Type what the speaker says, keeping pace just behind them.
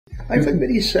I felt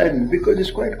very saddened because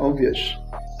it's quite obvious.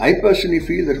 I personally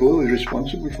feel that whoever is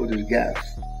responsible for this gaffe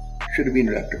should have been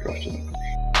wrapped across the knuckles.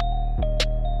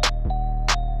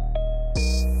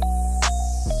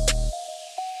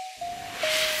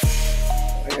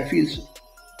 I feel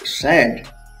sad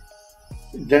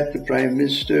that the Prime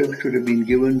Minister should have been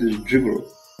given this dribble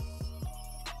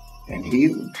and he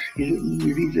didn't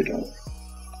read it out.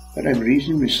 But I'm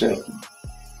reasonably certain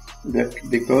that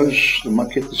because the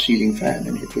muck hit the ceiling fan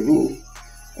and hit the roof,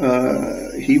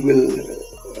 he will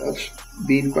have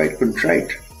been quite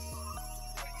contrite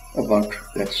about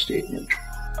that statement.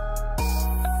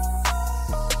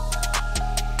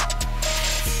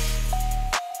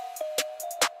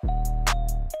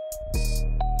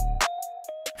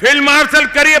 Film martial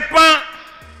Cariappa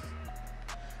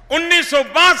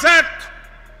 1962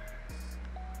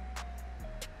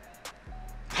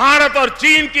 Bharat और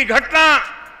चीन की घटना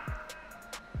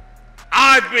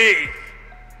आज भी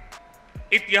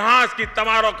इतिहास की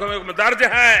तमारों में दर्ज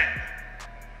है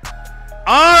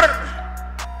और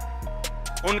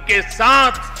उनके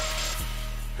साथ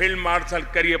फिल्म मार्शल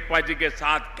करियप्पा जी के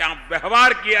साथ क्या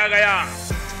व्यवहार किया गया।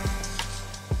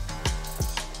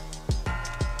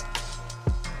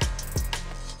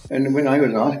 And when I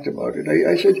was asked about it,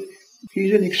 I said,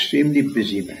 he's an extremely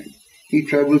busy man. He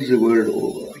travels the world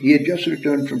over. He had just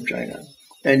returned from China.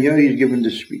 And here he's given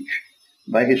this speech,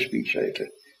 by his speechwriter,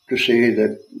 to say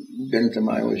that then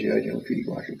Tamai was here, Field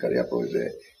Marshal Cariappa was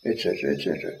there, etc.,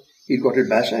 etc. He got it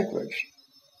backwards.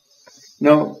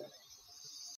 Now,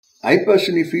 I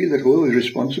personally feel that whoever is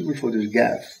responsible for this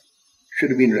gaffe should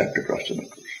have been wrapped across the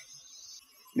knuckles.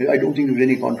 I don't think there was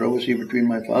any controversy between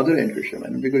my father and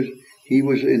Krishnan because he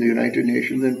was in the United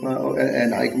Nations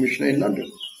and High Commissioner in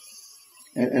London.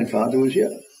 And father was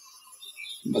here.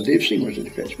 Baldev Singh was the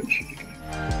defense minister at the time.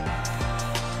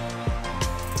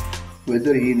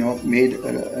 Whether he made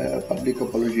a public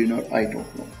apology or not, I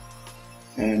don't know.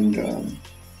 And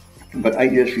but I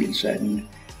just feel saddened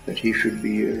that he should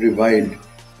be reviled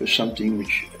for something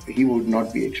which he would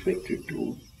not be expected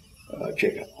to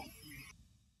check up on.